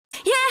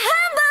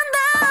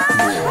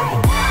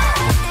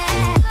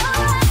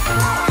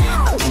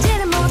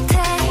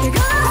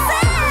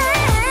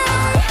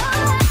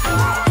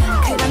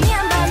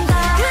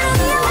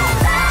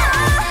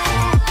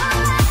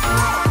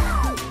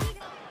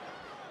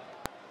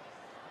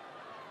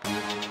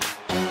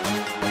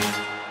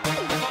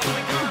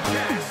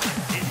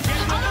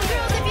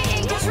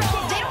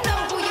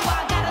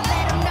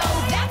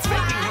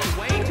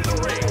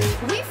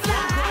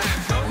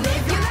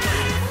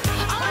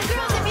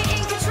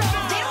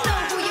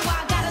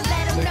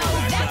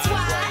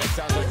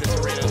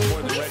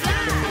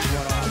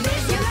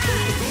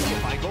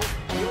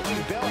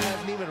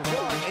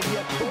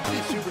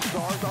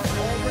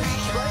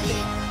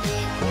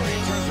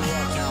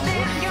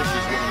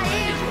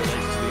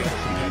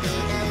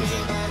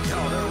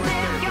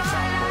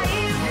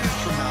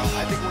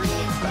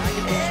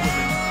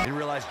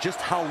just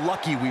how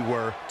lucky we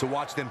were to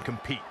watch them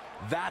compete.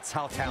 That's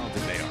how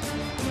talented they are.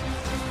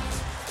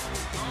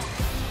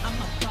 I'm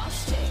a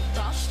boss chick,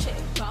 boss chick,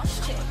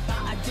 boss chick.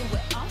 I do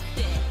it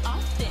often,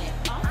 often,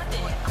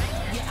 often.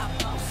 Yeah, I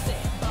boss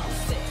it,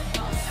 boss it,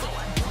 boss it.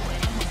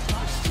 I'm a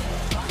boss chick,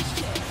 boss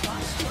chick,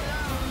 boss chick.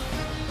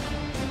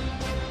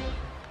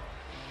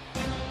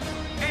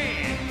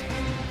 And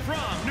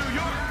from New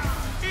York,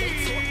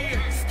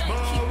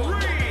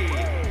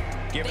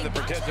 Given the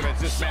participants,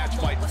 this match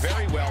might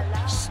very well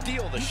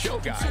steal the show,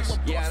 guys.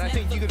 Yeah, and I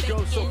think you could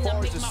go so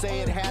far as to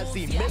say it has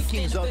the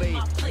makings of a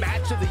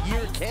match of the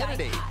year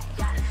candidate.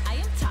 I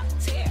am top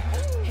tier.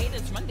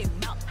 Haters run their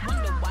mouth,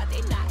 wonder why they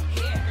not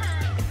here.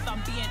 If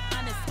I'm being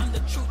honest, I'm the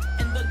truth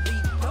and the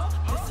leader.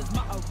 This is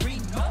my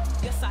arena.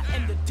 Yes, I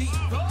am the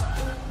diva.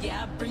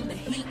 Yeah, I bring the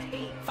heat,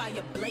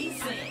 fire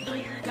blazing.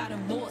 Got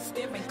them more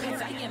staring,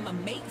 cause I am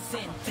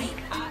amazing.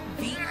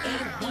 D-I-V-E,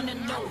 wanna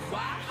know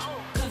why?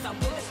 Cause I wear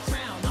the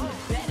crown.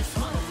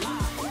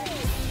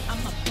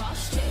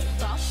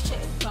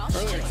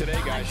 Earlier today,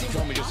 guys, she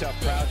told me just how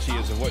proud she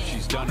is of what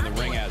she's done in the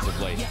ring as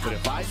of late. But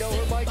if I know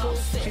her, Michael,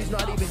 she's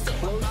not even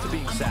close to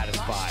being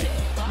satisfied.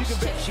 You can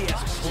bet she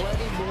has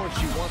plenty more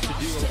she wants to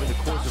do over the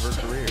course of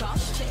her career.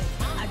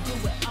 I do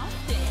it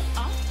often,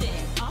 often,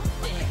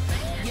 often.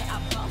 Yeah, I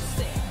boss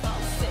it,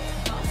 boss it,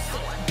 boss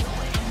it.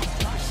 I'm a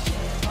boss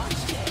chick, boss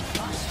chick,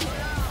 boss chick.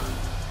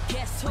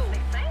 Guess who?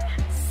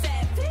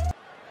 Savage.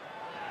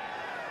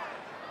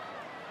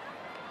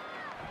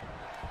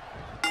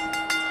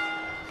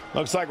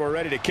 Looks like we're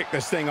ready to kick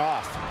this thing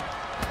off.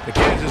 The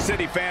Kansas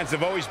City fans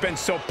have always been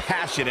so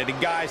passionate,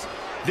 and guys,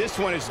 this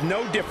one is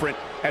no different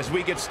as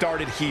we get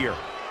started here.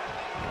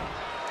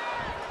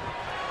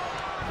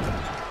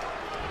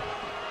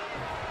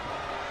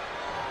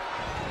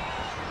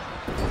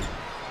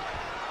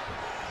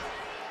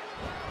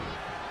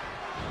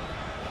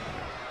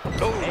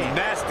 Oh,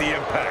 nasty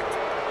impact.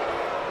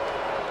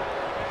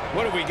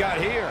 What do we got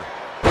here?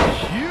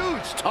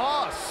 Huge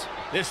toss.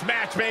 This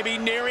match may be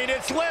nearing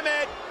its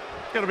limit.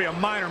 It'll be a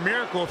minor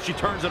miracle if she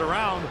turns it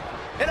around.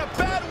 In a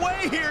bad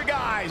way here,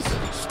 guys.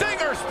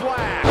 Stinger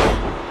splash.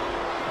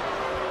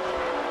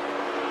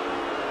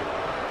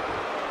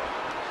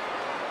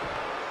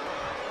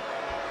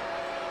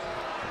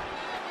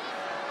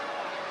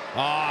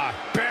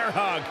 Bear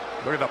hug.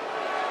 Look at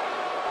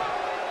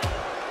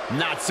the...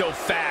 Not so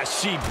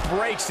fast. She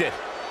breaks it.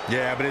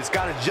 Yeah, but it's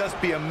got to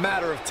just be a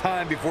matter of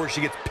time before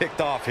she gets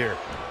picked off here.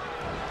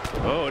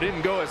 Oh, it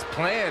didn't go as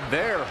planned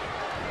there.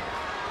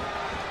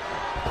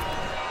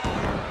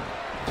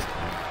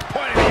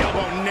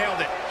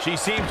 Nailed it. She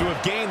seems to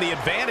have gained the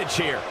advantage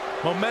here.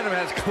 Momentum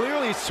has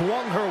clearly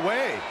swung her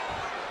way.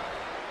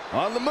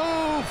 On the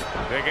move.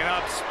 Picking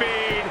up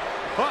speed.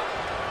 Oh.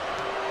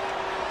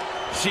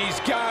 She's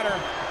got her.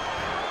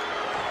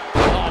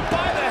 Oh,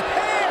 by the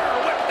hair.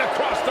 Whipped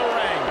across the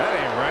ring. That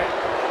ain't right.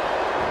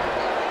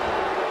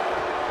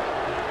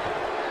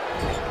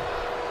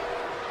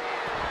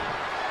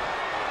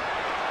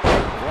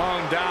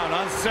 Thrown down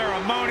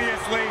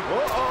unceremoniously.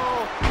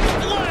 Uh-oh.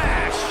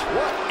 Flash.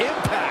 What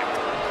impact.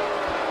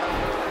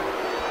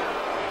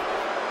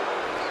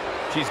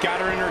 She's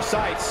got her in her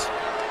sights.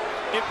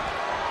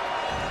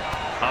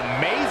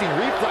 Amazing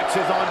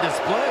reflexes on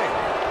display.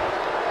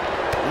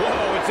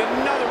 Whoa, it's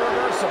another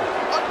reversal.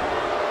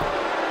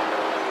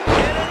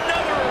 And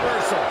another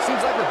reversal.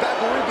 Seems like we're back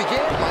where we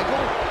began,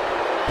 Michael.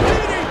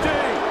 DDT.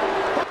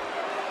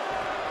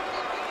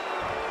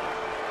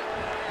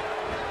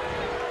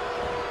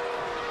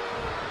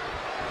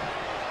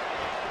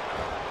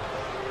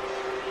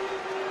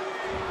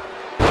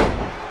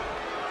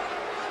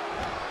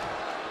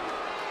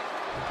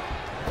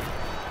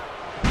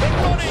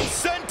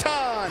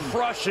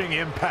 Crushing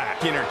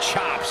impact in her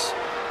chops.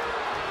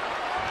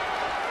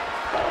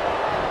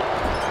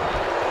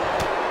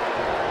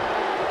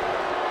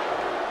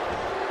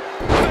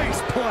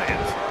 Face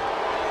plant.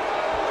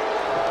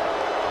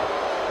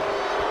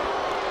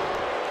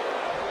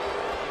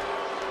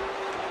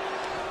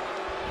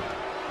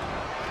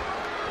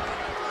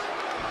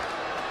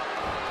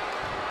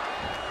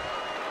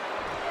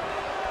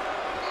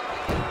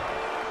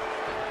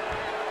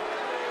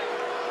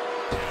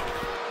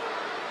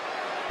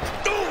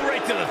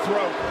 To the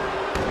throat.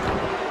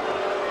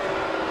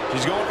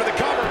 She's going for the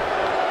cover.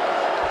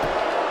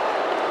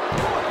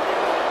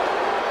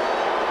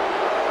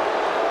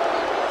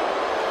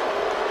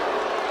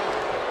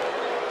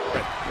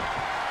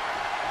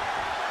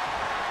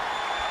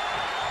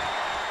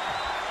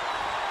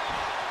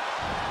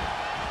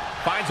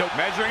 Finds a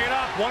measuring it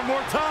up one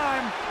more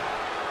time.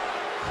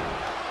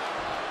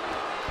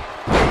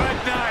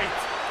 Good night.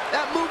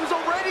 That move is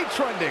already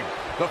trending.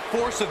 The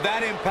force of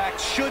that impact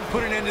should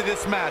put an end to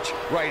this match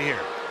right here.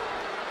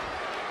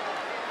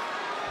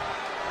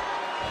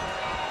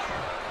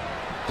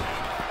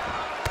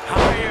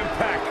 High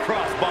impact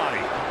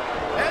crossbody.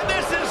 And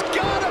this has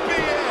got to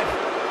be it.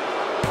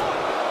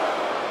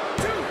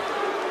 1, 2.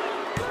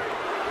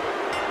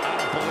 I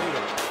don't believe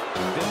it.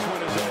 This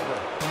one is over.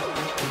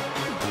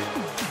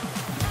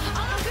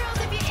 All the girls,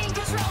 if you're in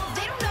control,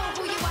 they don't know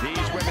who you are.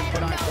 These women put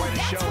on quite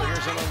a show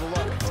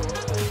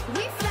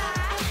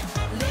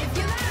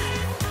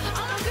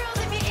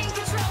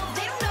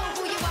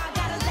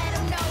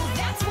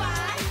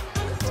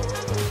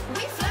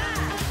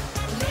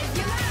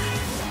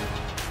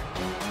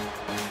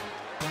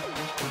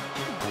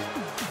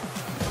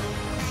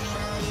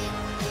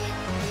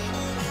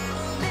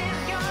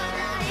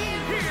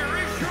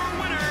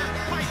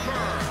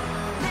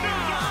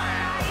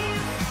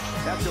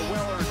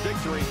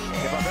victory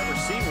if I've ever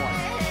seen one.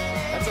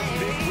 That's a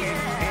big win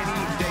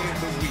any day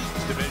of the week,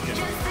 division.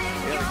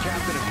 Yeah, the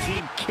captain of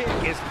Team Kick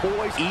is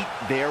poised. Eat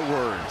their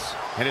words.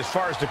 And as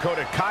far as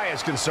Dakota Kai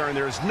is concerned,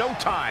 there is no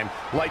time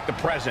like the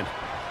present.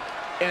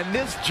 And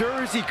this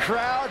Jersey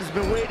crowd has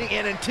been waiting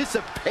in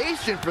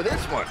anticipation for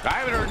this one. I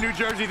haven't heard New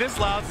Jersey this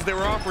loud since they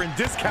were offering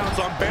discounts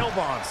on bail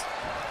bonds.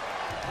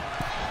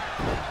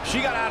 She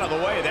got out of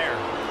the way there.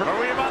 Are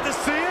we about to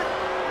see it?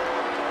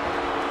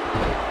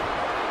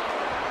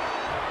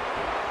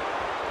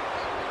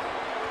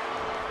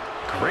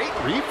 Great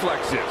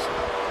reflexes.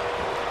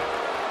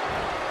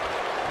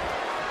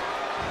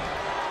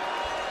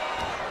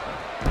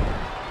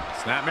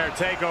 Snapmare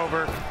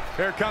takeover.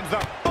 Here comes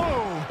the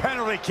boom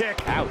penalty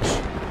kick. Ouch.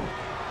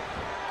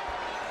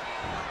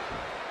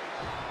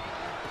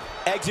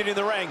 Exiting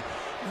the ring.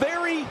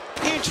 Very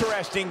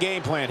interesting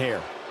game plan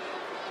here.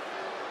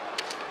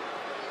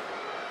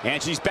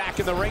 And she's back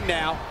in the ring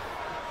now.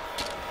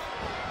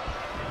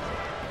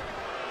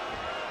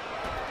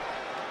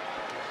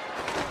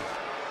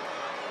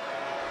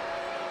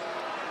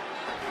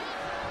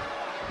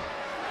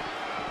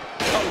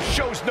 Oh,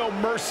 shows no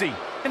mercy.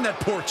 And that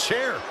poor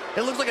chair.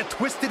 It looks like a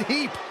twisted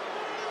heap.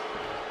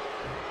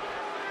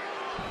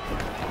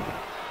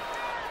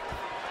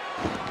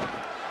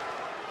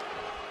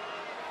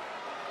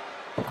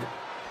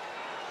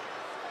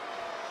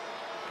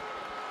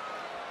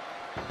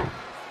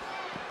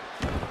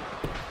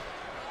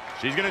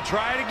 She's gonna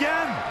try it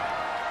again.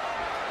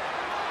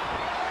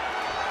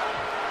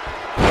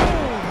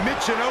 Boom,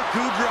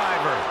 Michinoku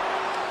driver.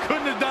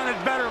 Couldn't have done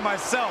it better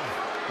myself.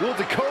 Will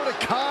Dakota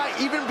Kai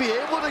even be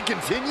able to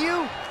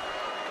continue?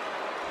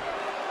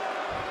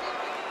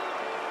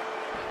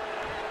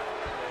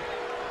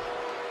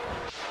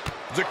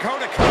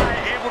 Dakota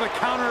Kai able to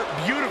counter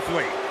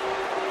beautifully.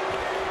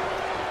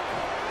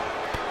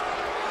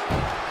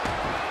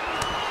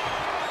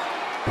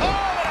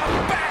 Oh, and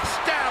a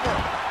backstabber.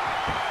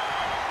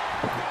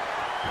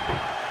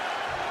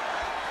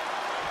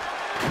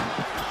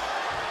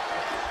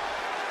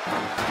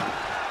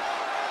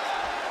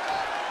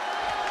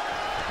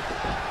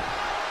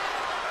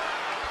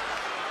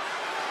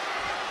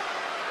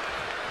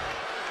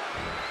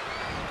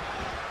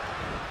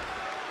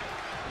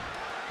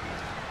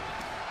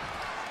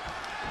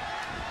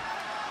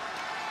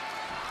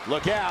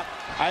 Look out.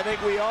 I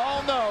think we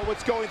all know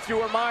what's going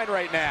through her mind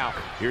right now.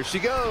 Here she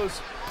goes.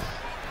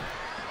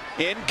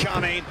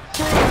 Incoming.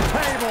 Through the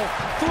table,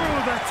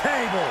 through the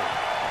table.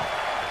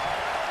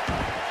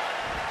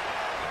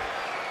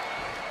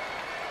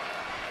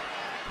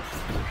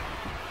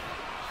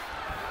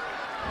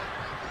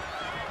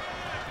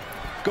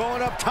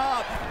 Going up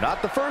top.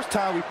 Not the first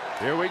time.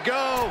 Here we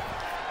go.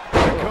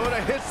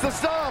 Dakota hits the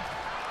stump.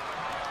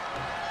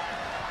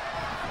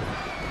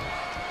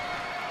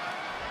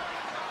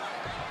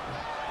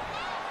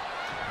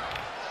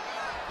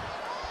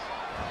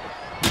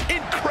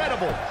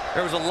 Incredible.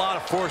 There was a lot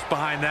of force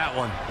behind that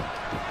one.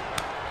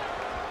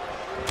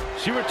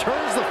 She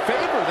returns the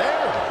favor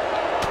there.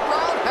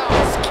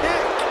 Roundhouse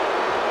kick.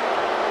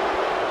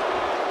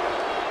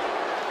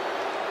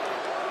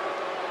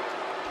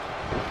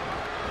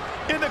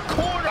 In the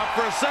corner. Up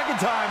for a second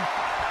time.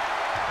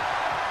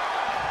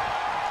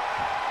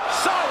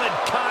 Solid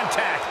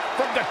contact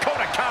from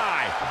Dakota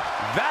Kai.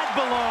 That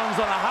belongs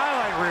on a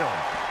highlight reel.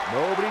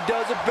 Nobody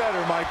does it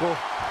better, Michael.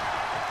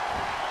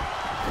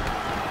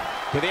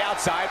 To the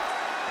outside.